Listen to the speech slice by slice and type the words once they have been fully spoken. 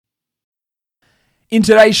In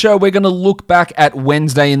today's show, we're going to look back at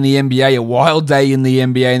Wednesday in the NBA, a wild day in the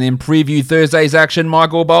NBA, and then preview Thursday's action.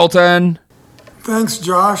 Michael Bolton. Thanks,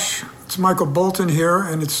 Josh. It's Michael Bolton here,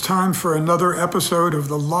 and it's time for another episode of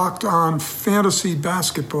the Locked On Fantasy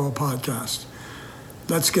Basketball Podcast.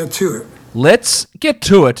 Let's get to it. Let's get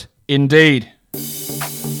to it, indeed.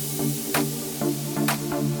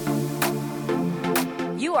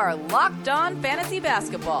 You are Locked On Fantasy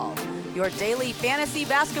Basketball, your daily fantasy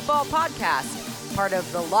basketball podcast, part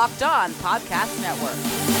of the Locked On Podcast Network.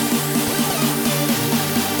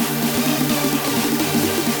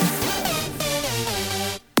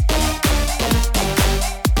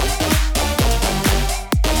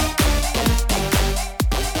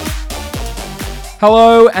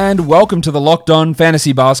 Hello and welcome to the Locked On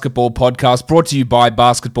Fantasy Basketball Podcast, brought to you by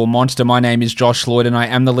Basketball Monster. My name is Josh Lloyd and I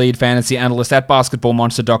am the lead fantasy analyst at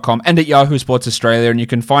basketballmonster.com and at Yahoo Sports Australia. And you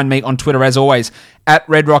can find me on Twitter as always at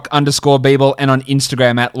redrock_Beeble and on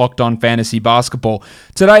Instagram at Locked On Fantasy Basketball.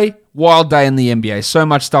 Today, wild day in the NBA. So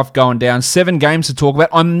much stuff going down. 7 games to talk about.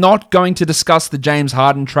 I'm not going to discuss the James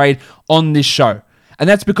Harden trade on this show. And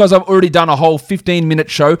that's because I've already done a whole 15-minute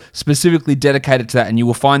show specifically dedicated to that. And you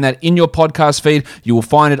will find that in your podcast feed. You will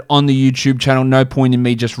find it on the YouTube channel. No point in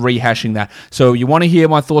me just rehashing that. So you want to hear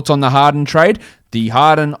my thoughts on the Harden trade, the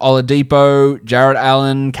Harden, Oladipo, Jarrett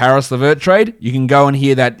Allen, Caris LeVert trade, you can go and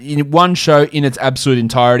hear that in one show in its absolute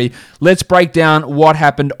entirety. Let's break down what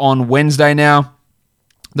happened on Wednesday now.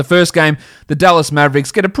 The first game, the Dallas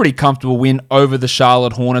Mavericks get a pretty comfortable win over the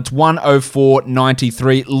Charlotte Hornets,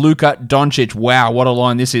 104-93. Luka Doncic, wow, what a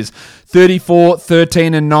line this is. 34,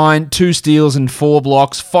 13 and 9, 2 steals and 4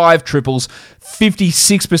 blocks, 5 triples,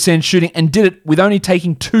 56% shooting, and did it with only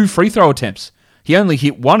taking 2 free throw attempts. He only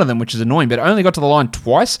hit one of them, which is annoying, but only got to the line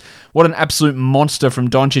twice. What an absolute monster from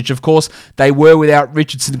Doncic. Of course, they were without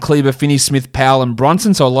Richardson, Kleber, Finney-Smith, Powell, and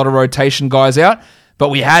Brunson, so a lot of rotation guys out. But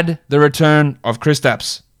we had the return of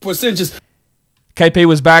Kristaps. KP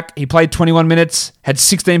was back. He played 21 minutes, had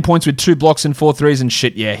 16 points with 2 blocks and 4 threes, and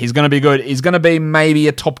shit, yeah, he's going to be good. He's going to be maybe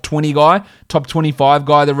a top 20 guy, top 25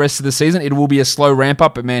 guy the rest of the season. It will be a slow ramp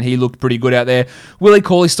up, but man, he looked pretty good out there. Willie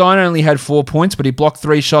Cauley-Stein only had 4 points, but he blocked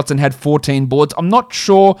 3 shots and had 14 boards. I'm not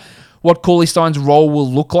sure what Cauley-Stein's role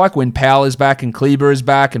will look like when Powell is back and Kleber is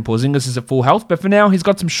back and Porzingis is at full health, but for now, he's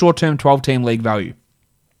got some short-term 12-team league value.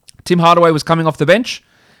 Tim Hardaway was coming off the bench,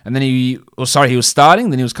 and then he was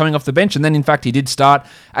starting, then he was coming off the bench, and then in fact he did start.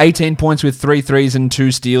 18 points with 3 threes and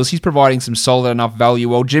 2 steals. He's providing some solid enough value.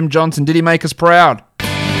 Well, Jim Johnson, did he make us proud?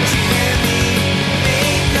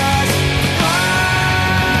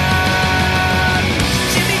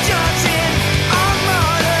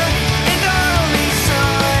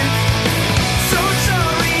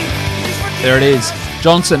 There it is.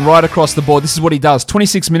 Johnson right across the board. This is what he does.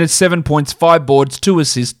 26 minutes, 7 points, 5 boards, 2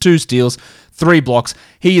 assists, 2 steals, 3 blocks.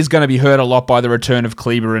 He is going to be hurt a lot by the return of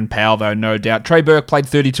Kleber and Powell, though, no doubt. Trey Burke played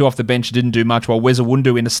 32 off the bench, didn't do much, while Wes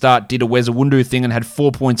Iwundu in the start did a Wes Iwundu thing and had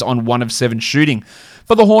 4 points on 1 of 7 shooting.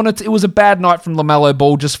 For the Hornets, it was a bad night from LaMelo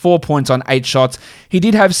Ball, just 4 points on 8 shots. He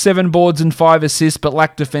did have 7 boards and 5 assists, but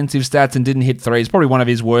lacked defensive stats and didn't hit threes. Probably one of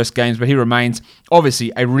his worst games, but he remains,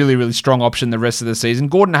 obviously, a really, really strong option the rest of the season.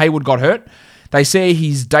 Gordon Hayward got hurt. They say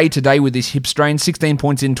he's day-to-day with this hip strain. 16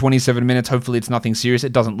 points in 27 minutes. Hopefully it's nothing serious.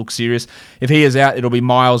 It doesn't look serious. If he is out, it'll be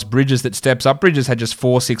Miles Bridges that steps up. Bridges had just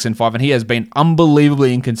 4, 6, and 5, and he has been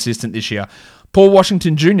unbelievably inconsistent this year. Paul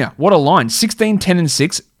Washington Jr., what a line. 16, 10, and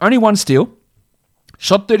 6. Only 1 steal.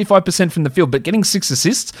 Shot 35% from the field, but getting 6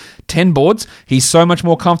 assists, 10 boards. He's so much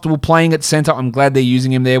more comfortable playing at center. I'm glad they're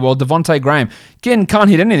using him there. Well, Devontae Graham, again, can't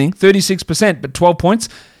hit anything. 36%, but 12 points.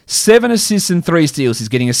 7 assists and 3 steals. He's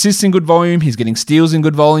getting assists in good volume, he's getting steals in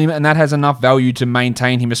good volume, and that has enough value to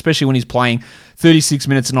maintain him, especially when he's playing 36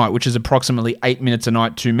 minutes a night, which is approximately 8 minutes a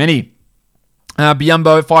night too many.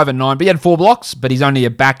 Biyombo, 5 and 9, but he had 4 blocks, but he's only a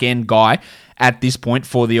back-end guy at this point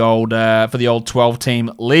for the old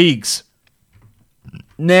 12-team leagues.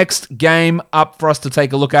 Next game up for us to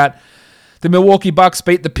take a look at. The Milwaukee Bucks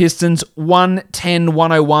beat the Pistons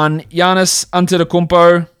 110-101. Giannis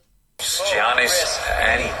Antetokounmpo. Giannis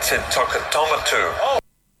Antetokounmpo.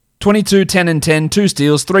 22, 10, and 10, 2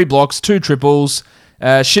 steals, 3 blocks, 2 triples,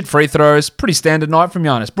 shit free throws. Pretty standard night from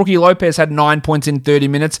Giannis. Brookie Lopez had 9 points in 30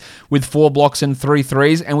 minutes with 4 blocks and 3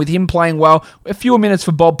 threes. And with him playing well, a fewer minutes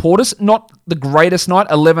for Bob Portis. Not the greatest night,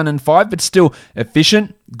 11 and 5, but still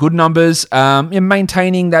efficient, good numbers,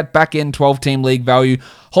 maintaining that back-end 12-team league value.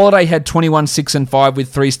 Holiday had 21, 6, and 5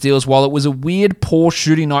 with 3 steals, while it was a weird, poor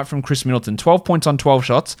shooting night from Chris Middleton. 12 points on 12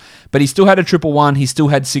 shots, but he still had a triple-1. He still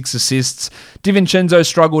had 6 assists. DiVincenzo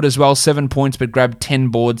struggled as well, 7 points, but grabbed 10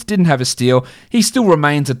 boards. Didn't have a steal. He still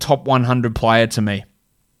remains a top 100 player to me.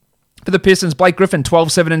 For the Pistons, Blake Griffin,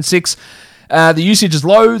 12, 7, and 6. The usage is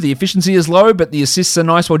low, the efficiency is low, but the assists are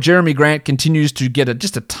nice, while Jeremy Grant continues to get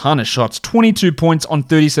just a ton of shots. 22 points on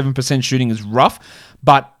 37% shooting is rough,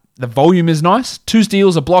 but the volume is nice. 2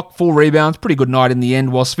 steals, a block, 4 rebounds. Pretty good night in the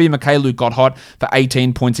end, while Svi Mykhailiuk got hot for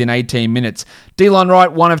 18 points in 18 minutes. Delon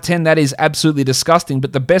Wright, 1 of 10. That is absolutely disgusting,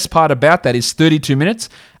 but the best part about that is 32 minutes,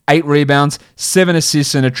 8 rebounds, 7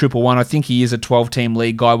 assists, and a triple one. I think he is a 12-team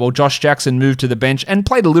league guy. While Josh Jackson moved to the bench and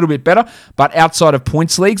played a little bit better, but outside of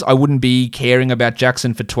points leagues, I wouldn't be caring about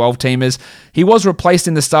Jackson for 12-teamers. He was replaced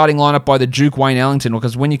in the starting lineup by the Duke Wayne Ellington,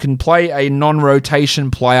 because when you can play a non-rotation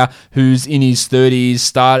player who's in his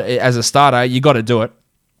 30s as a starter, you got to do it.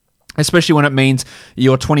 Especially when it means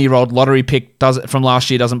your 20-year-old lottery pick from last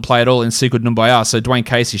year doesn't play at all in Sekou Doumbouya. So Dwayne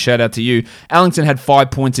Casey, shout out to you. Ellington had 5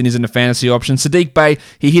 points and isn't a fantasy option. Sadiq Bey,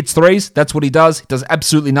 he hits threes. That's what he does. He does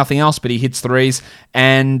absolutely nothing else, but he hits threes.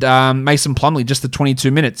 And Mason Plumlee, just the 22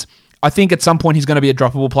 minutes. I think at some point he's going to be a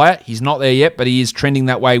droppable player. He's not there yet, but he is trending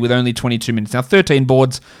that way with only 22 minutes. Now, 13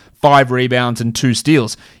 boards, 5 rebounds, and 2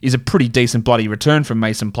 steals is a pretty decent bloody return from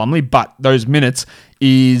Mason Plumlee, but those minutes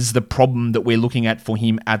is the problem that we're looking at for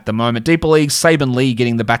him at the moment. Deeper leagues, Saban Lee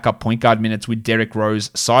getting the backup point guard minutes with Derrick Rose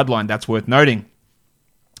sidelined. That's worth noting.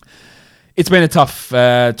 It's been a tough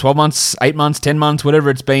 12 months, 8 months, 10 months, whatever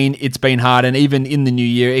it's been hard. And even in the new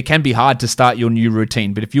year, it can be hard to start your new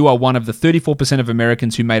routine. But if you are one of the 34% of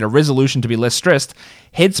Americans who made a resolution to be less stressed,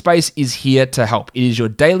 Headspace is here to help. It is your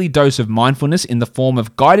daily dose of mindfulness in the form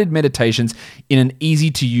of guided meditations in an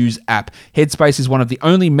easy-to-use app. Headspace is one of the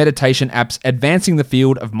only meditation apps advancing the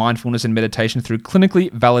field of mindfulness and meditation through clinically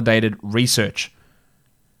validated research.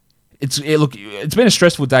 It's been a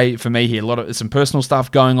stressful day for me here. Some personal stuff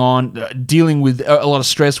going on, dealing with a lot of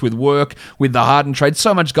stress with work, with the Harden trade,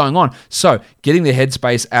 so much going on. So getting the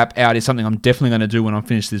Headspace app out is something I'm definitely going to do when I'm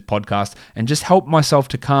finished this podcast and just help myself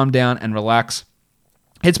to calm down and relax.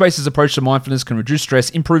 Headspace's approach to mindfulness can reduce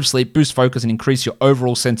stress, improve sleep, boost focus, and increase your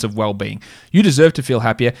overall sense of well-being. You deserve to feel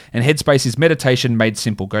happier, and Headspace is meditation made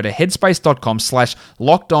simple. Go to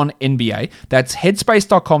headspace.com/lockedonnba. That's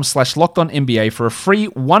headspace.com/lockedonnba for a free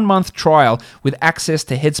 1-month trial with access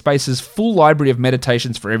to Headspace's full library of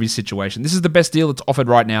meditations for every situation. This is the best deal that's offered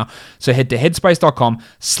right now, so head to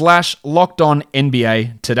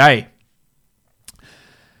headspace.com/lockedonnba today.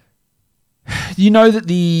 You know that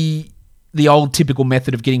the old typical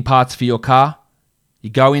method of getting parts for your car. You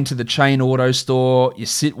go into the chain auto store, you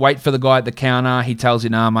wait for the guy at the counter, he tells you,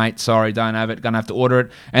 nah mate, sorry, don't have it, gonna have to order it,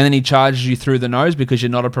 and then he charges you through the nose because you're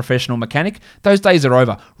not a professional mechanic. Those days are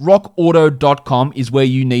over. RockAuto.com is where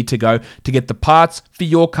you need to go to get the parts for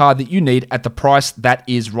your car that you need at the price that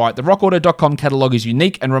is right. The RockAuto.com catalog is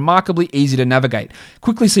unique and remarkably easy to navigate.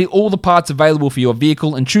 Quickly see all the parts available for your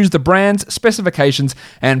vehicle and choose the brands, specifications,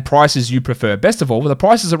 and prices you prefer. Best of all, the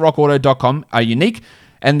prices at RockAuto.com are unique,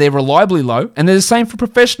 and they're reliably low, and they're the same for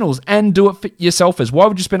professionals and do-it-yourselfers. Why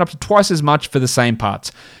would you spend up to twice as much for the same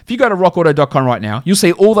parts? If you go to rockauto.com right now, you'll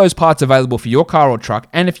see all those parts available for your car or truck,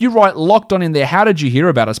 and if you write Locked On in their How Did You Hear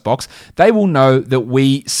About Us box, they will know that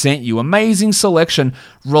we sent you. Amazing selection,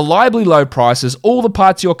 reliably low prices, all the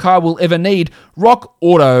parts your car will ever need.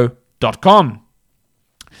 rockauto.com.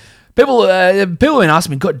 People have been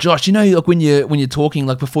asking me, God, Josh, you know, like when you're talking,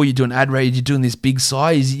 like before you do an ad read, you're doing this big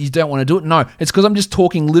sigh, you don't want to do it. No, it's because I'm just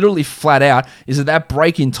talking literally flat out. Is that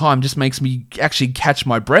break in time just makes me actually catch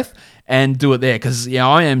my breath and do it there, because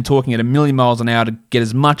I am talking at 1,000,000 miles an hour to get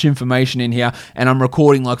as much information in here, and I'm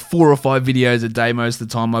recording like 4 or 5 videos a day most of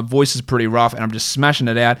the time. My voice is pretty rough, and I'm just smashing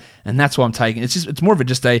it out, and that's what I'm taking. It's more of an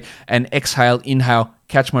exhale, inhale,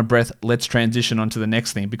 catch my breath, let's transition on to the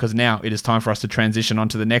next thing, because now it is time for us to transition on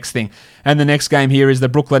to the next thing. And the next game here is the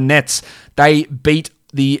Brooklyn Nets. They beat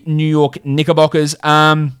the New York Knickerbockers.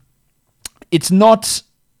 It's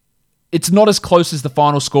not as close as the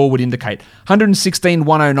final score would indicate.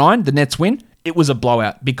 116-109, the Nets win. It was a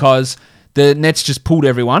blowout because the Nets just pulled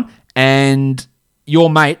everyone, and your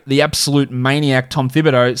mate, the absolute maniac Tom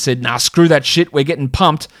Thibodeau, said, nah, screw that shit, we're getting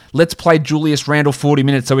pumped. Let's play Julius Randle 40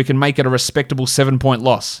 minutes so we can make it a respectable 7-point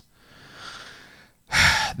loss.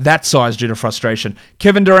 That size due to frustration.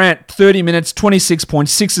 Kevin Durant, 30 minutes, 26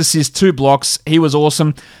 points, 6 assists, 2 blocks. He was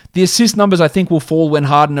awesome. The assist numbers, I think, will fall when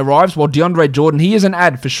Harden arrives, while DeAndre Jordan, he is an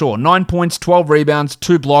ad for sure. 9 points, 12 rebounds,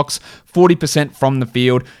 2 blocks, 40% from the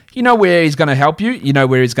field. You know where he's going to help you. You know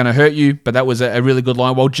where he's going to hurt you, but that was a really good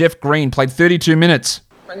line. While Jeff Green played 32 minutes.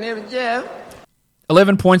 My name is Jeff.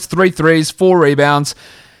 11 points, 3 threes, 4 rebounds.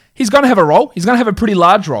 He's going to have a role. He's going to have a pretty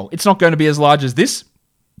large role. It's not going to be as large as this.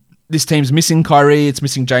 This team's missing Kyrie, it's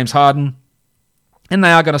missing James Harden, and they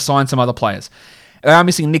are going to sign some other players. They are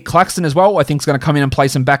missing Nick Claxton as well. I think is going to come in and play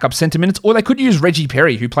some backup centre minutes. Or they could use Reggie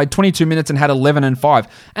Perry, who played 22 minutes and had 11 and 5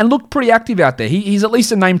 and looked pretty active out there. He's at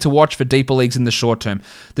least a name to watch for deeper leagues in the short term.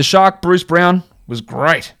 The Shark, Bruce Brown, was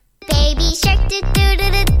great. Baby shark,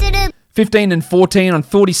 15 and 14 on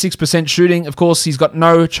 46% shooting. Of course, he's got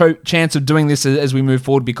no chance of doing this as we move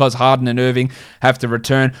forward because Harden and Irving have to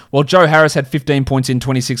return. Well, Joe Harris had 15 points in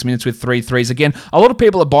 26 minutes with 3 threes. Again, a lot of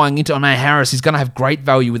people are buying into, Harris, he's going to have great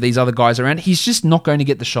value with these other guys around. He's just not going to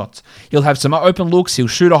get the shots. He'll have some open looks. He'll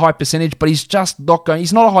shoot a high percentage, but he's just not going.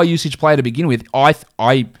 He's not a high usage player to begin with.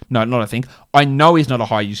 I know he's not a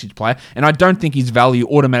high usage player, and I don't think his value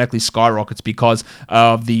automatically skyrockets because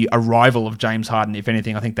of the arrival of James Harden. If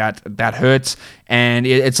anything, I think that hurts, and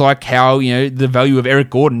it's like how the value of Eric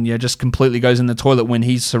Gordon just completely goes in the toilet when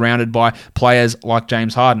he's surrounded by players like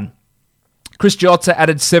James Harden. Chris Giotza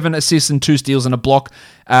added 7 assists and 2 steals and a block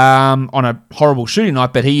on a horrible shooting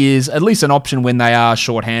night, but he is at least an option when they are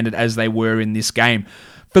shorthanded, as they were in this game.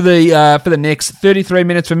 For the Knicks, 33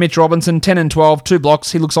 minutes for Mitch Robinson, 10 and 12, 2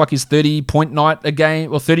 blocks. He looks like his 30-point night a game,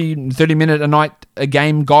 or 30-minute a night a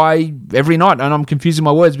game guy every night. And I'm confusing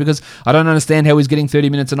my words because I don't understand how he's getting 30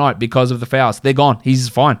 minutes a night because of the fouls. They're gone. He's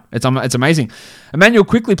fine. It's amazing. Emmanuel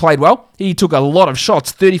quickly played well. He took a lot of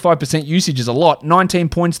shots. 35% usage is a lot. 19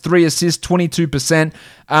 points, 3 assists, 22%.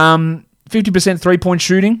 50% three-point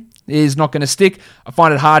shooting is not going to stick. I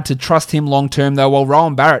find it hard to trust him long-term, though. Well,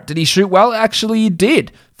 Rowan Barrett, did he shoot well? Actually, he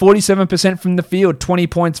did. 47% from the field, 20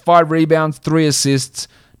 points, 5 rebounds, 3 assists.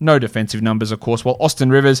 No defensive numbers, of course. Well, Austin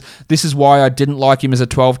Rivers, this is why I didn't like him as a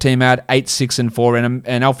 12-team ad, 8, 6, and 4, and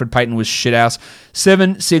Alfred Payton was shithouse.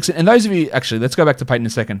 7, 6, and those of you, actually, let's go back to Payton in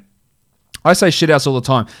a second. I say shithouse all the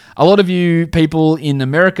time. A lot of you people in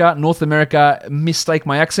America, North America, mistake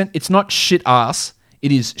my accent. It's not shit ass.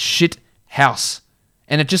 It is shit house.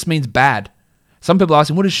 And it just means bad. Some people ask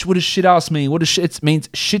me, what does shit ass mean? It means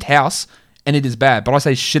shit house, and it is bad. But I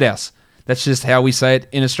say shit house. That's just how we say it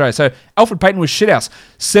in Australia. So Alfred Payton was shit house.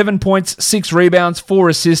 7 points, 6 rebounds, 4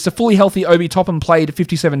 assists. A fully healthy Obi Toppin played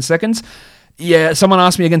 57 seconds. Yeah, someone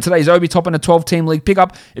asked me again today, is Obi Toppin a 12-team league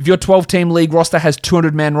pickup? If your 12-team league roster has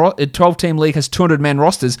 12-team league has 200-man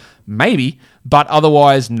rosters, maybe, but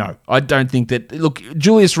otherwise, no. I don't think that. Look,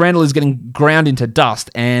 Julius Randle is getting ground into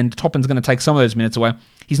dust, and Toppin's going to take some of those minutes away.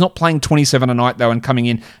 He's not playing 27 a night, though, and coming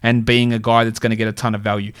in and being a guy that's going to get a ton of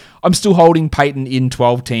value. I'm still holding Payton in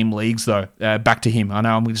 12-team leagues, though. Back to him. I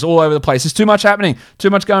know I'm just all over the place. There's too much happening.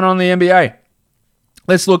 Too much going on in the NBA.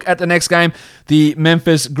 Let's look at the next game. The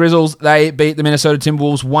Memphis Grizzlies, they beat the Minnesota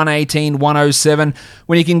Timberwolves 118-107.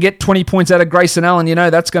 When you can get 20 points out of Grayson Allen,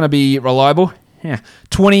 that's going to be reliable. Yeah,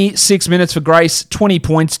 26 minutes for Grace, 20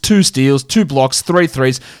 points, 2 steals, 2 blocks, 3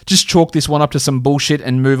 threes. Just chalk this one up to some bullshit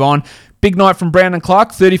and move on. Big night from Brandon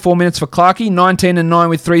Clark, 34 minutes for Clarkey, 19 and 9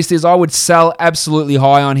 with 3 steals. I would sell absolutely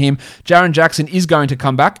high on him. Jaren Jackson is going to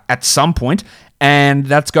come back at some point, and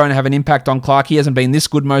that's going to have an impact on Clark. He hasn't been this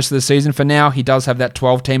good most of the season. For now, he does have that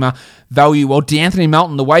 12-teamer value. Well, DeAnthony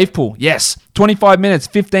Melton, the wave pool. Yes, 25 minutes,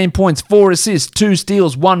 15 points, 4 assists, 2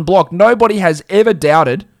 steals, 1 block. Nobody has ever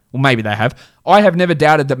doubted, well, maybe they have. I have never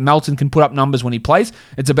doubted that Melton can put up numbers when he plays.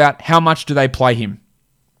 It's about how much do they play him.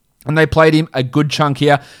 And they played him a good chunk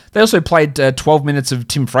here. They also played 12 minutes of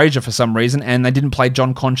Tim Frazier for some reason, and they didn't play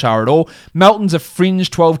John Conchar at all. Melton's a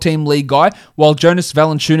fringe 12-team league guy, while Jonas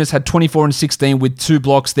Valanciunas had 24 and 16 with 2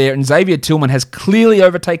 blocks there, and Xavier Tillman has clearly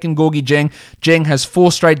overtaken Gorgie Dieng. Dieng has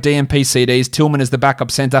 4 straight DMP CDs. Tillman is the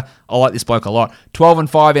backup center. I like this bloke a lot. 12 and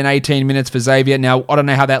 5 in 18 minutes for Xavier. Now, I don't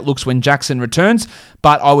know how that looks when Jackson returns,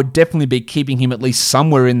 but I would definitely be keeping him at least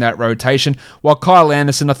somewhere in that rotation. While Kyle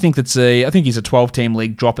Anderson, I think he's a 12-team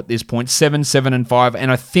league drop at this point, 7, 7, and 5,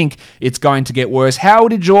 and I think it's going to get worse. How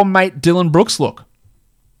did your mate Dylan Brooks look?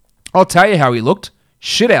 I'll tell you how he looked.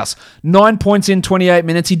 Shithouse. 9 points in 28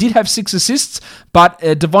 minutes. He did have 6 assists, but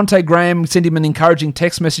Devontae Graham sent him an encouraging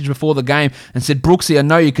text message before the game and said, Brooksy, I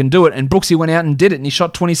know you can do it. And Brooksy went out and did it, and he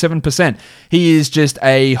shot 27%. He is just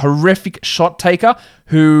a horrific shot taker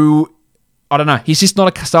who, I don't know, he's just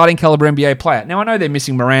not a starting caliber NBA player. Now, I know they're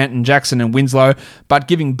missing Morant and Jackson and Winslow, but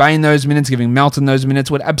giving Bane those minutes, giving Melton those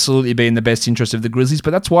minutes would absolutely be in the best interest of the Grizzlies,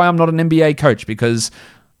 but that's why I'm not an NBA coach, because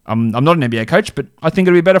I'm not an NBA coach, but I think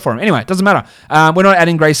it'll be better for him. Anyway, it doesn't matter. We're not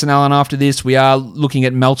adding Grayson Allen after this. We are looking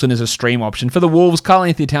at Melton as a stream option. For the Wolves,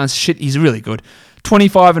 Karl-Anthony Towns, he's really good.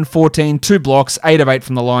 25 and 14, 2 blocks, 8 of 8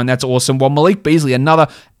 from the line. That's awesome. While Malik Beasley, another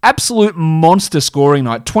absolute monster scoring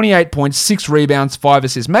night. 28 points, 6 rebounds, 5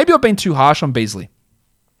 assists. Maybe I've been too harsh on Beasley.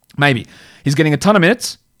 Maybe. He's getting a ton of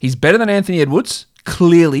minutes. He's better than Anthony Edwards,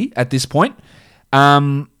 clearly, at this point.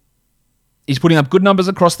 He's putting up good numbers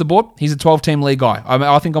across the board. He's a 12-team league guy.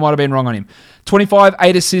 I think I might have been wrong on him. 25,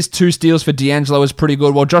 8 assists, 2 steals for D'Angelo is pretty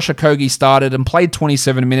good. While Josh Okogie started and played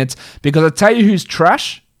 27 minutes. Because I tell you who's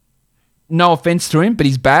trash, no offense to him, but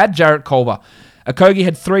he's bad, Jarrett Culver. Okogie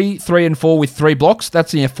had 3, 3, and 4 with 3 blocks.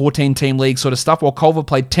 That's 14-team league sort of stuff. While Culver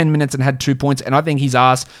played 10 minutes and had 2 points, and I think his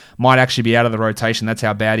ass might actually be out of the rotation. That's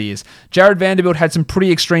how bad he is. Jared Vanderbilt had some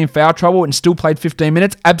pretty extreme foul trouble and still played 15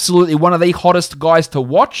 minutes. Absolutely one of the hottest guys to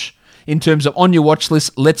watch in terms of on your watch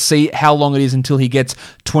list. Let's see how long it is until he gets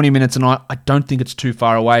 20 minutes a night. I don't think it's too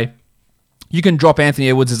far away. You can drop Anthony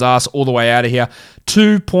Edwards' ass all the way out of here.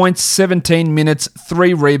 2 points, 17 minutes,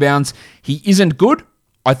 3 rebounds. He isn't good.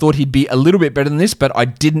 I thought he'd be a little bit better than this, but I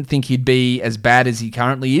didn't think he'd be as bad as he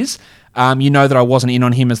currently is. You know that I wasn't in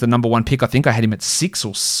on him as the number 1 pick. I think I had him at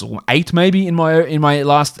 6 or 8 maybe in my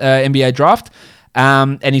last NBA draft.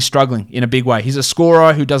 And he's struggling in a big way. He's a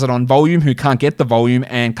scorer who does it on volume, who can't get the volume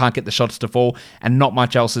and can't get the shots to fall, and not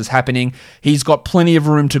much else is happening. He's got plenty of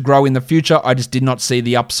room to grow in the future. I just did not see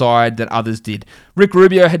the upside that others did. Rick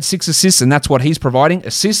Rubio had 6 assists, and that's what he's providing,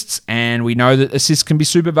 assists, and we know that assists can be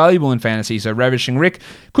super valuable in fantasy, so ravishing Rick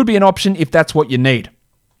could be an option if that's what you need.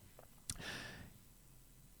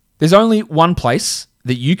 There's only one place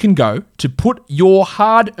that you can go to put your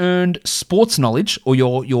hard-earned sports knowledge or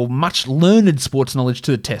your much-learned sports knowledge to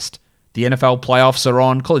the test. The NFL playoffs are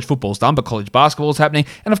on, college football's done, but college basketball's happening,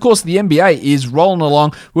 and of course the NBA is rolling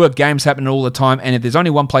along. We've got games happening all the time, and if there's only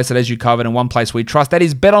one place that has you covered and one place we trust, that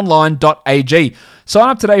is betonline.ag. Sign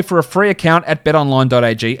up today for a free account at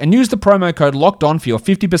betonline.ag and use the promo code LOCKEDON for your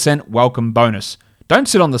 50% welcome bonus. Don't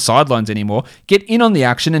sit on the sidelines anymore. Get in on the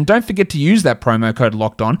action, and don't forget to use that promo code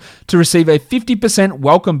LOCKEDON to receive a 50%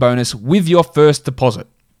 welcome bonus with your first deposit.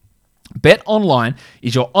 BetOnline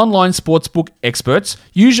is your online sportsbook experts.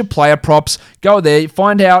 Use your player props. Go there.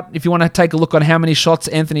 Find out if you want to take a look on how many shots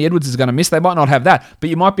Anthony Edwards is going to miss. They might not have that, but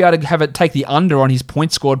you might be able to have it take the under on his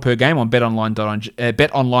points scored per game on betonline.ag.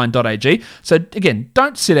 So again,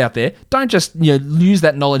 don't sit out there. Don't just use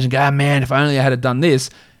that knowledge and go, man, if only I had done this.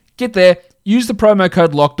 Get there. Use the promo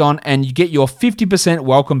code LOCKEDON and you get your 50%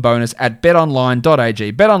 welcome bonus at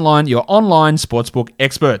betonline.ag. BetOnline, your online sportsbook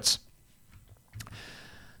experts.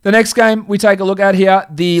 The next game we take a look at here,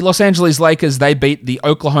 the Los Angeles Lakers, they beat the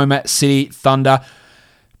Oklahoma City Thunder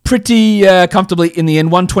pretty comfortably in the end,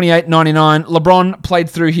 128-99. LeBron played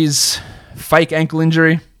through his fake ankle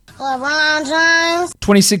injury. LeBron James.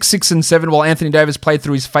 26, 6, and 7, while Anthony Davis played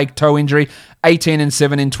through his fake toe injury. 18 and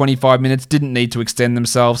 7 in 25 minutes. Didn't need to extend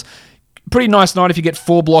themselves. Pretty nice night if you get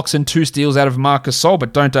 4 blocks and 2 steals out of Marc Gasol,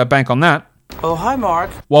 but don't bank on that. Oh, hi,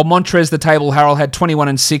 Mark. While Montrez the Table Harrell had 21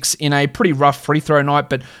 and 6 in a pretty rough free throw night,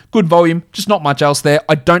 but good volume, just not much else there.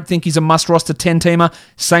 I don't think he's a must-roster 10-teamer.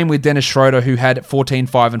 Same with Dennis Schroeder, who had 14,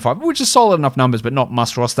 5, and 5, which is solid enough numbers, but not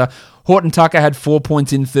must-roster. Horton Tucker had 4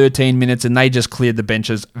 points in 13 minutes, and they just cleared the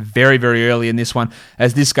benches very, very early in this one,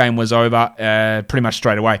 as this game was over pretty much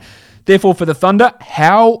straight away. Therefore, for the Thunder,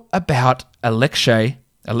 how about Alexei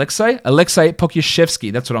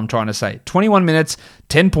Pokusevski, that's what I'm trying to say. 21 minutes,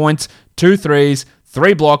 10 points, 2 threes,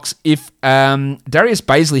 3 blocks. If Darius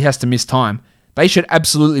Bazley has to miss time, they should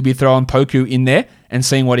absolutely be throwing Poku in there and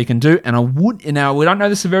seeing what he can do. And we don't know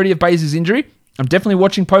the severity of Bazley's injury. I'm definitely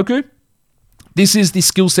watching Poku. This is the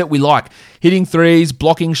skill set we like. Hitting threes,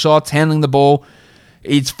 blocking shots, handling the ball.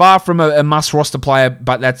 It's far from a must-roster player,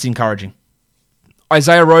 but that's encouraging.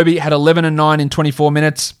 Isaiah Roby had 11 and 9 in 24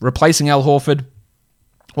 minutes, replacing Al Horford.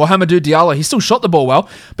 Well, Hamidou Diallo, he still shot the ball well,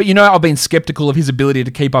 but I've been skeptical of his ability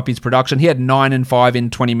to keep up his production. He had 9 and 5 in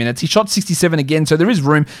 20 minutes. He shot 67 again, so there is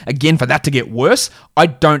room, again, for that to get worse. I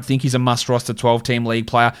don't think he's a must-roster 12-team league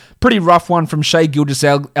player. Pretty rough one from Shai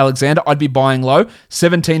Gilgeous-Alexander. I'd be buying low.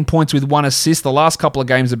 17 points with 1 assist. The last couple of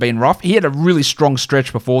games have been rough. He had a really strong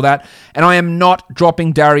stretch before that, and I am not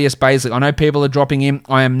dropping Darius Bazley. I know people are dropping him.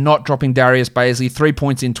 I am not dropping Darius Bazley. 3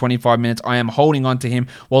 points in 25 minutes. I am holding on to him,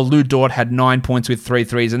 while Lou Dort had 9 points with 3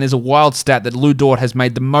 threes. And there's a wild stat that Lou Dort has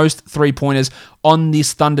made the most 3-pointers on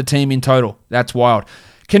this Thunder team in total. That's wild.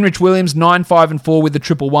 Kenrich Williams, 9, 5, and 4 with the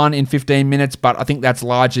 1-1 in 15 minutes, but I think that's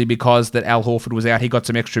largely because that Al Horford was out. He got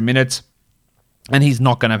some extra minutes, and he's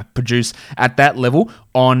not going to produce at that level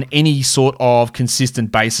on any sort of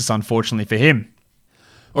consistent basis, unfortunately for him.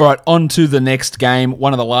 All right, on to the next game.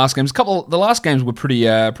 One of the last games. The last games were pretty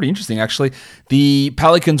interesting, actually. The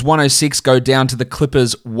Pelicans 106 go down to the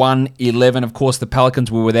Clippers 111. Of course, the Pelicans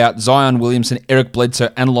were without Zion Williamson, Eric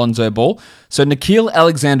Bledsoe, and Lonzo Ball. So Nickeil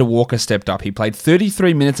Alexander-Walker stepped up. He played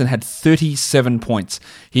 33 minutes and had 37 points.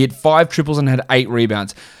 He had 5 triples and had 8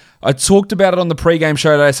 rebounds. I talked about it on the pregame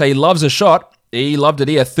show today. I say he loves a shot. He loved it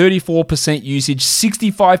here. 34% usage,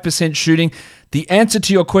 65% shooting. The answer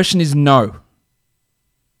to your question is no.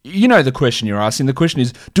 You know the question you're asking. The question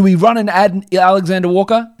is, do we run and add Alexander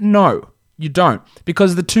Walker? No, you don't,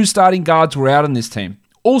 because the 2 starting guards were out on this team.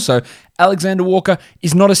 Also, Alexander Walker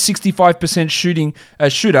is not a 65%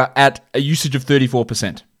 shooter at a usage of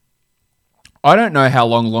 34%. I don't know how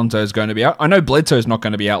long Lonzo is going to be out. I know Bledsoe is not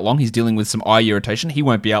going to be out long. He's dealing with some eye irritation. He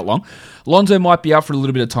won't be out long. Lonzo might be out for a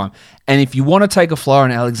little bit of time. And if you want to take a flyer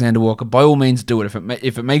on Alexander Walker, by all means do it.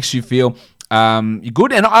 If it makes you feel you're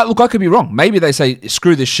good. And I could be wrong. Maybe they say,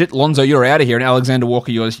 screw this shit. Lonzo, you're out of here. And Alexander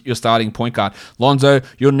Walker, you're starting point guard. Lonzo,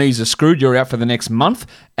 your knees are screwed. You're out for the next month.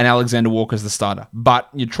 And Alexander Walker's the starter. But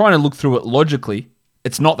you're trying to look through it logically.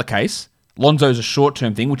 It's not the case. Lonzo's a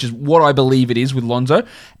short-term thing, which is what I believe it is with Lonzo,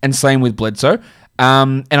 and same with Bledsoe.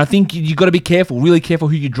 And I think you've got to be careful, really careful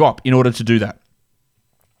who you drop in order to do that.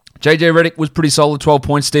 JJ Redick was pretty solid, 12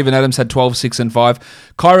 points. Steven Adams had 12, 6, and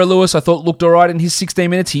 5. Kyra Lewis, I thought, looked all right in his 16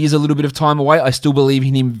 minutes. He is a little bit of time away. I still believe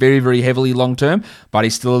in him very, very heavily long-term, but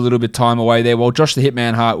he's still a little bit time away there. Well, Josh the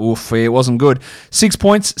Hitman Hart, it wasn't good. 6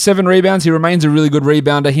 points, 7 rebounds. He remains a really good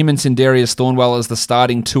rebounder. Him and Sindarius Thornwell as the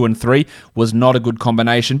starting 2 and 3 was not a good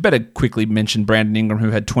combination. Better quickly mention Brandon Ingram,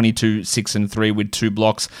 who had 22, 6, and 3 with 2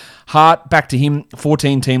 blocks. Hart, back to him,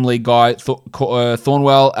 14-team league guy.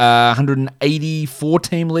 Thornwell,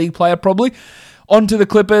 184-team league player, probably. On to the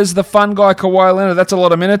Clippers, the fun guy, Kawhi Leonard. That's a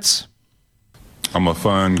lot of minutes. I'm a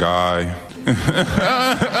fun guy.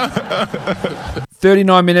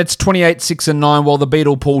 39 minutes, 28, 6, and 9, while the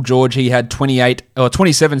Beatle Paul George, he had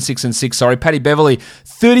 27, 6, and 6, Paddy Beverly,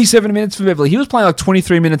 37 minutes for Beverly. He was playing like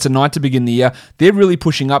 23 minutes a night to begin the year. They're really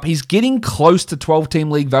pushing up. He's getting close to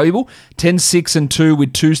 12-team league valuable, 10, 6, and 2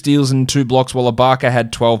 with 2 steals and 2 blocks, while Ibaka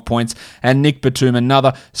had 12 points, and Nick Batum,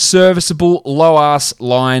 another serviceable, low-ass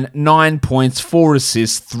line, 9 points, 4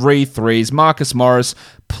 assists, 3 threes. Marcus Morris,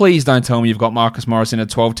 please don't tell me you've got Marcus Morris in a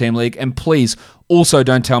 12-team league, and please also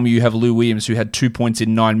don't tell me you have Lou Williams, who had 2 points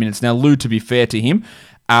in 9 minutes. Now, Lou, to be fair to him,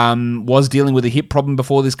 was dealing with a hip problem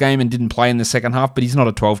before this game and didn't play in the second half, but he's not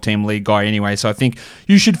a 12-team league guy anyway, so I think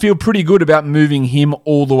you should feel pretty good about moving him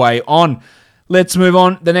all the way on. Let's move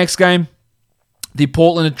on. The next game, the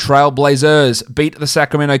Portland Trail Blazers beat the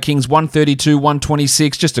Sacramento Kings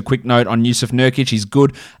 132-126. Just a quick note on Yusuf Nurkic. He's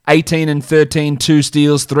good. 18 and 13, 2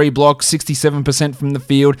 steals, 3 blocks, 67% from the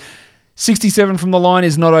field. 67 from the line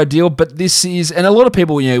is not ideal, but this is, and a lot of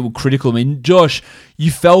people, were critical. I mean, Josh,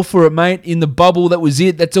 you fell for it, mate. In the bubble, that was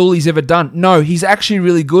it. That's all he's ever done. No, he's actually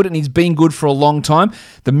really good, and he's been good for a long time.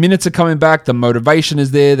 The minutes are coming back. The motivation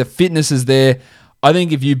is there. The fitness is there. I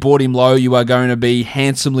think if you bought him low, you are going to be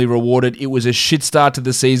handsomely rewarded. It was a shit start to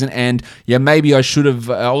the season, and maybe I should have.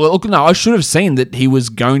 I should have seen that he was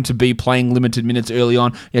going to be playing limited minutes early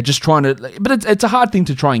on. Just trying to, but it's a hard thing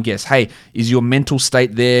to try and guess. Hey, is your mental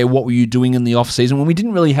state there? What were you doing in the off season when we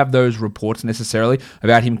didn't really have those reports necessarily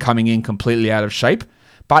about him coming in completely out of shape?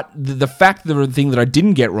 But the thing that I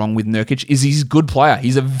didn't get wrong with Nurkic is he's a good player.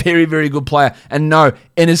 He's a very, very good player. And no,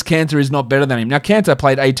 Enes Kanter is not better than him. Now, Kanter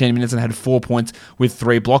played 18 minutes and had 4 points with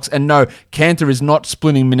 3 blocks. And no, Kanter is not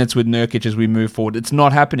splitting minutes with Nurkic as we move forward. It's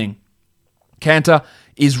not happening. Kanter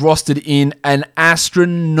is rostered in an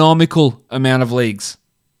astronomical amount of leagues.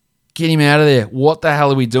 Get him out of there. What the hell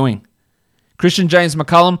are we doing? Christian James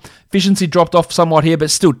McCollum, efficiency dropped off somewhat here,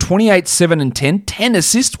 but still 28, 7, and 10. 10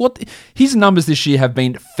 assists. His numbers this year have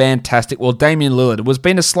been fantastic. Well, Damian Lillard. It was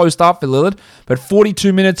been a slow start for Lillard, but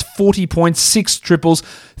 42 minutes, 40 points, 6 triples,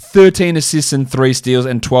 13 assists and 3 steals,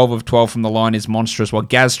 and 12 of 12 from the line is monstrous, while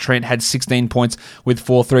Gaz Trent had 16 points with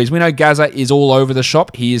 4 threes. We know Gaza is all over the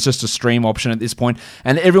shop. He is just a stream option at this point.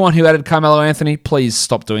 And everyone who added Carmelo Anthony, please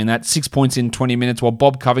stop doing that. 6 points in 20 minutes, while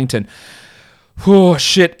Bob Covington, oh,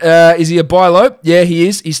 shit. Is he a buy low? Yeah, he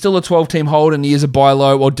is. He's still a 12-team hold, and he is a buy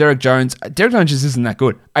low. Well, Derek Jones just isn't that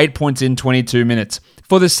good. 8 points in 22 minutes.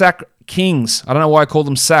 For the Sac Kings, I don't know why I call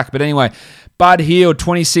them Sac, but anyway, Bud Hield,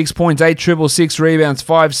 26 points, 8 triples, 6 rebounds,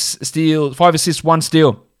 5 assists, 1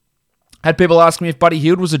 steal. Had people ask me if Buddy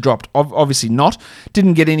Hield was a drop. Obviously not.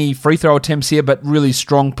 Didn't get any free throw attempts here, but really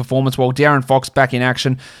strong performance. While De'Aaron Fox back in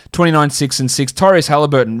action, 29, 6, and 6. Tyrese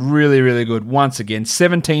Halliburton, really, really good once again.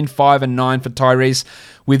 17, 5, and 9 for Tyrese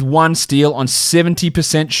with 1 steal on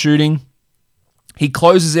 70% shooting. He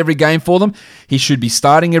closes every game for them. He should be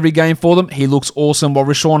starting every game for them. He looks awesome. While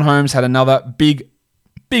Rashawn Holmes had another big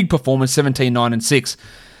performance, 17, 9, and 6.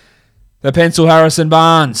 The pencil Harrison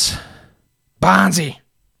Barnes. Barnesy.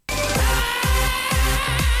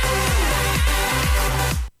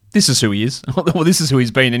 This is who he is. Well, this is who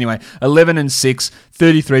he's been anyway. 11 and 6,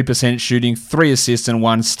 33% shooting, 3 assists and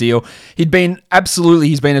 1 steal. He's been a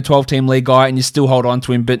 12-team league guy, and you still hold on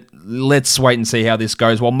to him. But let's wait and see how this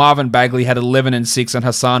goes. While Marvin Bagley had 11 and 6 and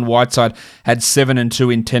Hassan Whiteside had 7 and 2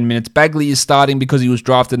 in 10 minutes. Bagley is starting because he was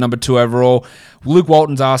drafted number 2 overall. Luke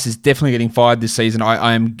Walton's ass is definitely getting fired this season.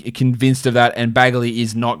 I am convinced of that, and Bagley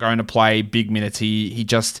is not going to play big minutes. He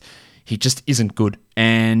just isn't good,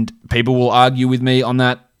 and people will argue with me on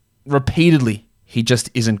that repeatedly. He just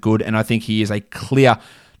isn't good, and I think he is a clear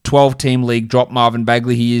 12-team league drop. Marvin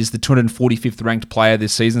Bagley, he is the 245th ranked player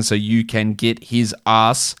this season, so you can get his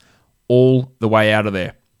ass all the way out of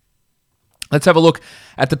there. Let's have a look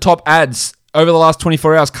at the top ads over the last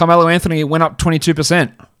 24 hours. Carmelo Anthony went up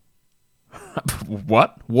 22%.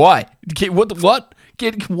 What? Why? What?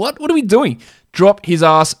 What are we doing? Drop his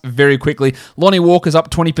ass very quickly. Lonnie Walker's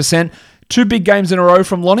up 20%. 2 big games in a row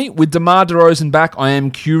from Lonnie. With DeMar DeRozan back, I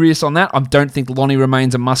am curious on that. I don't think Lonnie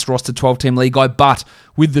remains a must-roster 12-team league guy, but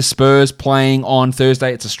with the Spurs playing on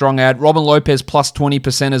Thursday, it's a strong ad. Robin Lopez plus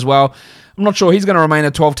 20% as well. I'm not sure he's going to remain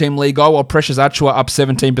a 12-team league guy, while Precious Achiuwa up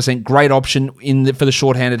 17%. Great option for the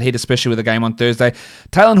short-handed heat, especially with the game on Thursday.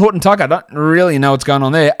 Taylor Horton-Tucker, I don't really know what's going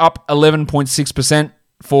on there. Up 11.6%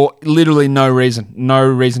 for literally no reason. No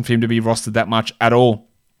reason for him to be rostered that much at all.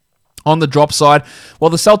 On the drop side, while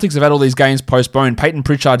the Celtics have had all these games postponed, Peyton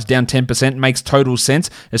Pritchard's down 10%, makes total sense,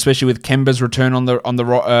 especially with Kemba's return on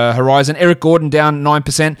the horizon. Eric Gordon down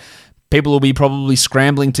 9%. People will be probably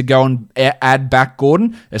scrambling to go and add back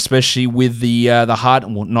Gordon, especially with the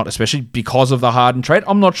Harden. Well, not especially, because of the Harden trade.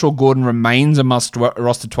 I'm not sure Gordon remains a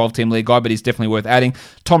must-roster 12-team league guy, but he's definitely worth adding.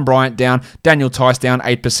 Tom Bryant down. Daniel Tice down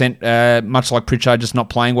 8%, much like Pritchard, just not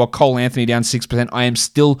playing, while Cole Anthony down 6%. I am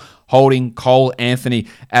still holding Cole Anthony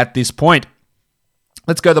at this point.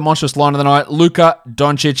 Let's go to the monstrous line of the night. Luka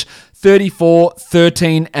Doncic, 34,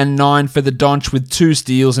 13, and 9 for the Donch with 2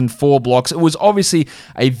 steals and 4 blocks. It was obviously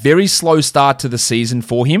a very slow start to the season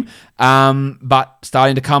for him, but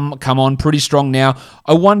starting to come on pretty strong now.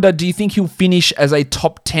 I wonder, do you think he'll finish as a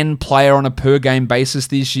top 10 player on a per-game basis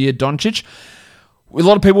this year, Doncic? A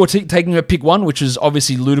lot of people were taking a pick 1, which is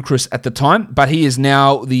obviously ludicrous at the time, but he is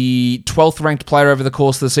now the 12th ranked player over the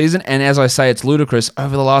course of the season, and as I say, it's ludicrous.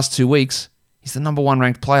 Over the last 2 weeks, he's the number 1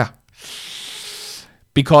 ranked player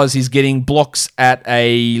because he's getting blocks at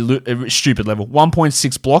a stupid level.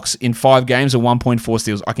 1.6 blocks in 5 games and 1.4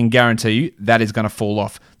 steals. I can guarantee you that is going to fall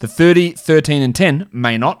off. The 30, 13, and 10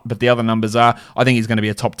 may not, but the other numbers are. I think he's going to be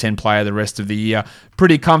a top 10 player the rest of the year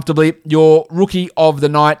pretty comfortably. Your rookie of the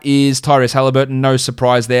night is Tyrese Halliburton. No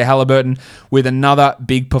surprise there. Halliburton with another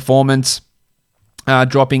big performance.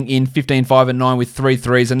 Dropping in 15, 5, and 9 with 3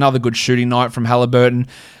 threes. Another good shooting night from Halliburton.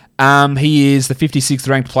 He is the 56th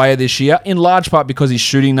ranked player this year, in large part because his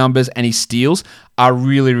shooting numbers and his steals are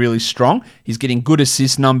really, really strong. He's getting good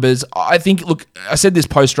assist numbers. I think, look, I said this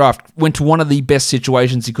post-draft, went to one of the best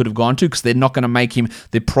situations he could have gone to because they're not going to make him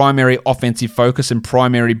the primary offensive focus and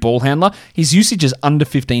primary ball handler. His usage is under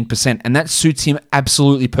 15%, and that suits him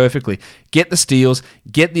absolutely perfectly. Get the steals,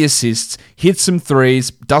 get the assists, hits some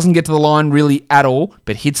threes, doesn't get to the line really at all,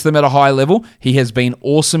 but hits them at a high level. He has been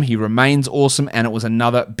awesome. He remains awesome, and it was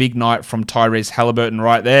another big night from Tyrese Halliburton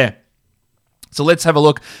right there. So let's have a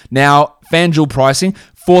look now. FanDuel pricing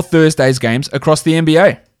for Thursday's games across the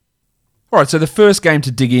NBA. All right, so the first game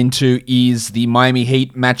to dig into is the Miami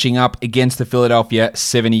Heat matching up against the Philadelphia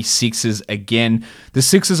 76ers again. The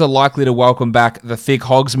Sixers are likely to welcome back the thick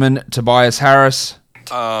hogsman, Tobias Harris.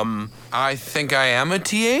 I think I am a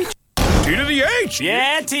TH? T to the H!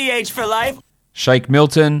 Yeah, TH for life. Shake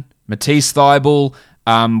Milton, Matisse Thybulle,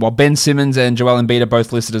 while Ben Simmons and Joel Embiid are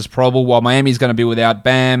both listed as probable, while Miami's going to be without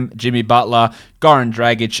Bam, Jimmy Butler, Goran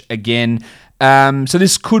Dragic again. So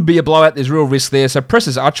this could be a blowout. There's real risk there. So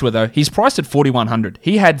Precious Achiuwa, though, he's priced at 4,100.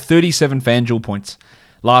 He had 37 FanDuel points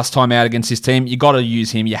last time out against his team. You got to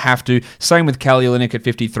use him. You have to. Same with Kelly Olynyk at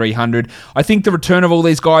 5,300. I think the return of all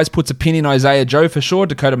these guys puts a pin in Isaiah Joe for sure,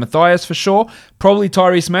 Dakota Mathias for sure, probably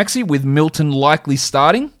Tyrese Maxey with Milton likely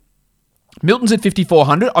starting. Milton's at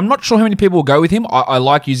 5,400. I'm not sure how many people will go with him. I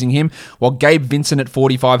like using him, while Gabe Vincent at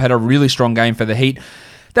 45 had a really strong game for the Heat.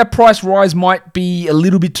 That price rise might be a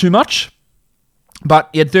little bit too much, but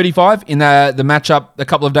he had 35 in the matchup a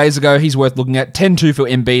couple of days ago. He's worth looking at. 10-2 for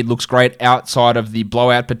Embiid looks great outside of the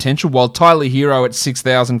blowout potential, while Tyler Hero at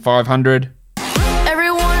 6,500.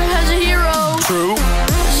 Everyone has a hero. True.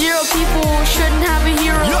 0 people shouldn't have a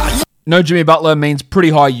hero. Yeah. No Jimmy Butler means pretty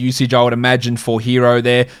high usage, I would imagine, for Hero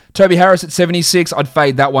there. Toby Harris at 76, I'd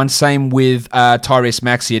fade that one. Same with Tyrese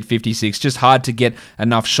Maxey at 56. Just hard to get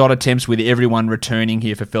enough shot attempts with everyone returning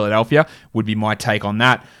here for Philadelphia, would be my take on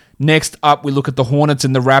that. Next up, we look at the Hornets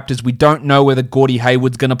and the Raptors. We don't know whether Gordie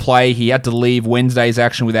Hayward's going to play. He had to leave Wednesday's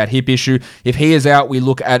action with that hip issue. If he is out, we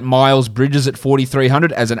look at Miles Bridges at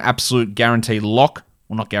 4,300 as an absolute guaranteed lock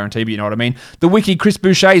Well, not guarantee, but you know what I mean. The Wiki, Chris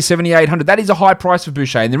Boucher, 7,800. That is a high price for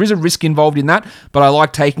Boucher, and there is a risk involved in that, but I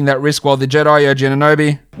like taking that risk. While the Jedi, OG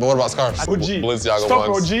Anunoby. But what about scarves? OG. Balenciaga Stop,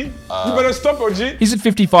 ones. OG. You better stop, OG. He's at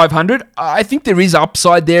 5,500. I think there is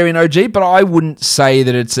upside there in OG, but I wouldn't say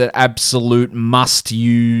that it's an absolute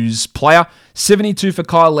must-use player. 72 for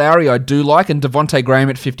Kyle Lowry, I do like, and Devontae Graham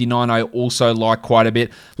at 59, I also like quite a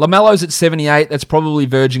bit. LaMelo's at 78, that's probably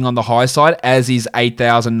verging on the high side, as is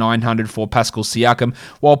 8,900 for Pascal Siakam,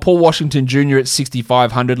 while Paul Washington Jr. at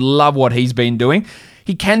 6,500, love what he's been doing.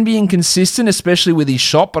 He can be inconsistent, especially with his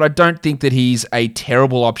shot, but I don't think that he's a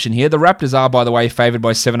terrible option here. The Raptors are, by the way, favoured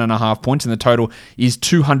by 7.5 points, and the total is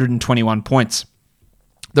 221 points.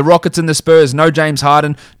 The Rockets and the Spurs, no James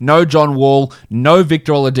Harden, no John Wall, no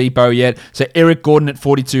Victor Oladipo yet. So Eric Gordon at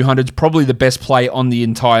 4,200 is probably the best play on the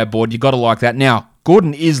entire board. You got to like that. Now,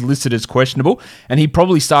 Gordon is listed as questionable, and he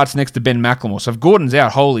probably starts next to Ben McLemore. So if Gordon's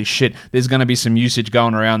out, holy shit, there's going to be some usage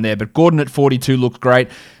going around there. But Gordon at 42 looks great.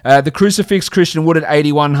 The Crucifix, Christian Wood at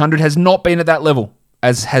 8,100, has not been at that level.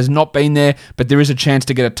 Has not been there, but there is a chance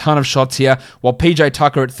to get a ton of shots here. While PJ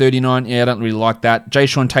Tucker at 39, I don't really like that.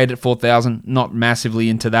 Jayshawn Tate at 4,000, not massively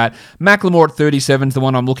into that. McLemore at 37 is the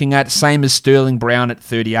one I'm looking at, same as Sterling Brown at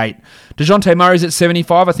 38. DeJounte Murray's at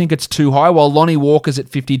 75, I think it's too high, while Lonnie Walker's at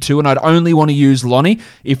 52, and I'd only want to use Lonnie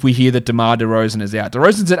if we hear that DeMar DeRozan is out.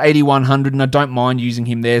 DeRozan's at 8,100, and I don't mind using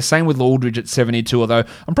him there. Same with Aldridge at 72, although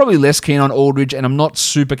I'm probably less keen on Aldridge, and I'm not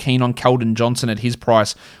super keen on Keldon Johnson at his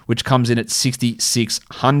price, which comes in at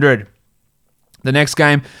 6,600. The next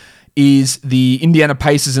game is the Indiana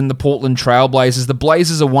Pacers and the Portland Trailblazers. The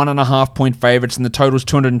Blazers are 1.5 point favorites, and the total is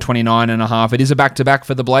 229.5. It is a back-to-back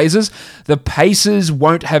for the Blazers. The Pacers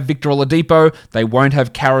won't have Victor Oladipo. They won't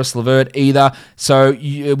have Karis LeVert either. So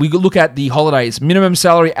we look at the Holidays. Minimum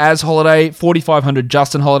salary as Holiday, 4,500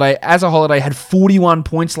 Justin Holiday. As a Holiday had 41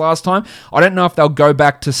 points last time. I don't know if they'll go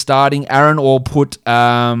back to starting Aaron or put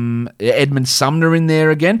Edmund Sumner in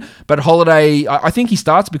there again. But Holiday, I think he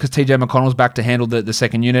starts because TJ McConnell's back to handle the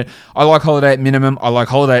second unit. I like Holiday at minimum. I like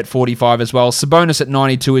Holiday at 45 as well. Sabonis at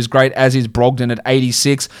 92 is great, as is Brogdon at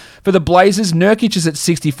 86. For the Blazers, Nurkic is at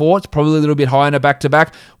 64. It's probably a little bit high in a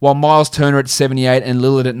back-to-back, while Miles Turner at 78 and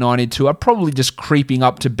Lillard at 92 are probably just creeping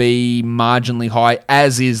up to be marginally high,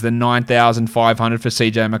 as is the 9,500 for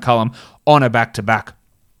CJ McCollum on a back-to-back.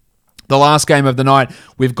 The last game of the night,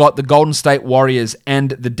 we've got the Golden State Warriors and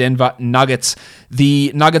the Denver Nuggets.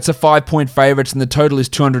 The Nuggets are 5 point favorites, and the total is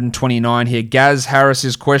 229 here. Gaz Harris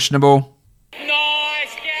is questionable.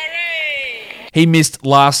 Nice, Gary! He missed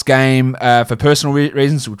last game for personal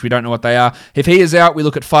reasons, which we don't know what they are. If he is out, we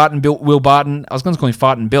look at Fart and Will Barton. I was going to call him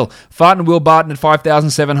Fart and Bill. Fart and Will Barton at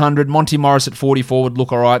 5,700. Monty Morris at 44 would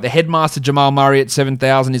look all right. The headmaster Jamal Murray at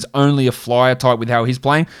 7,000 is only a flyer type with how he's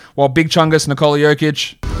playing. While Big Chungus, Nikola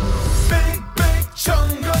Jokic...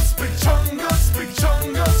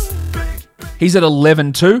 He's at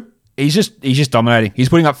 11-2. He's just dominating. He's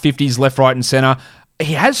putting up 50s left, right, and center.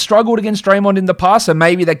 He has struggled against Draymond in the past, so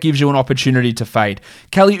maybe that gives you an opportunity to fade.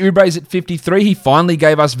 Kelly Oubre's at 53. He finally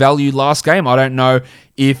gave us value last game. I don't know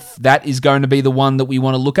if that is going to be the one that we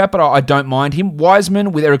want to look at, but I don't mind him.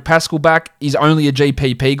 Wiseman, with Eric Pascal back, is only a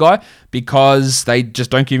GPP guy because they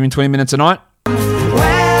just don't give him 20 minutes a night.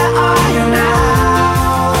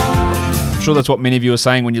 I'm sure that's what many of you are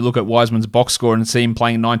saying when you look at Wiseman's box score and see him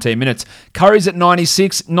playing 19 minutes. Curry's at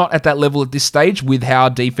 96, not at that level at this stage with how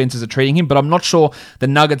defenses are treating him, but I'm not sure the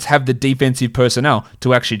Nuggets have the defensive personnel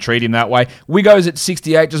to actually treat him that way. Wigo's at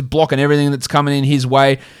 68, just blocking everything that's coming in his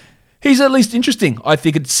way. He's at least interesting. I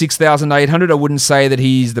think at 6,800, I wouldn't say that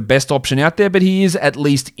he's the best option out there, but he is at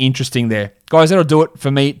least interesting there. Guys, that'll do it for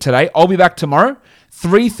me today. I'll be back tomorrow.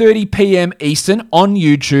 3:30 p.m. Eastern on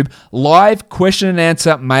YouTube, live question and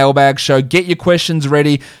answer mailbag show. Get your questions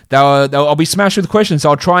ready. I'll be smashed with questions, so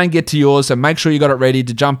I'll try and get to yours, so make sure you got it ready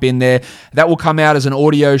to jump in there. That will come out as an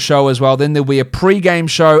audio show as well. Then there'll be a pre-game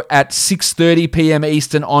show at 6:30 p.m.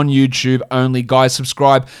 Eastern on YouTube only. Guys,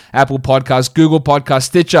 subscribe. Apple Podcasts, Google Podcasts,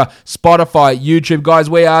 Stitcher, Spotify, YouTube. Guys,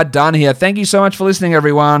 we are done here. Thank you so much for listening,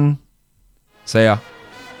 everyone. See ya.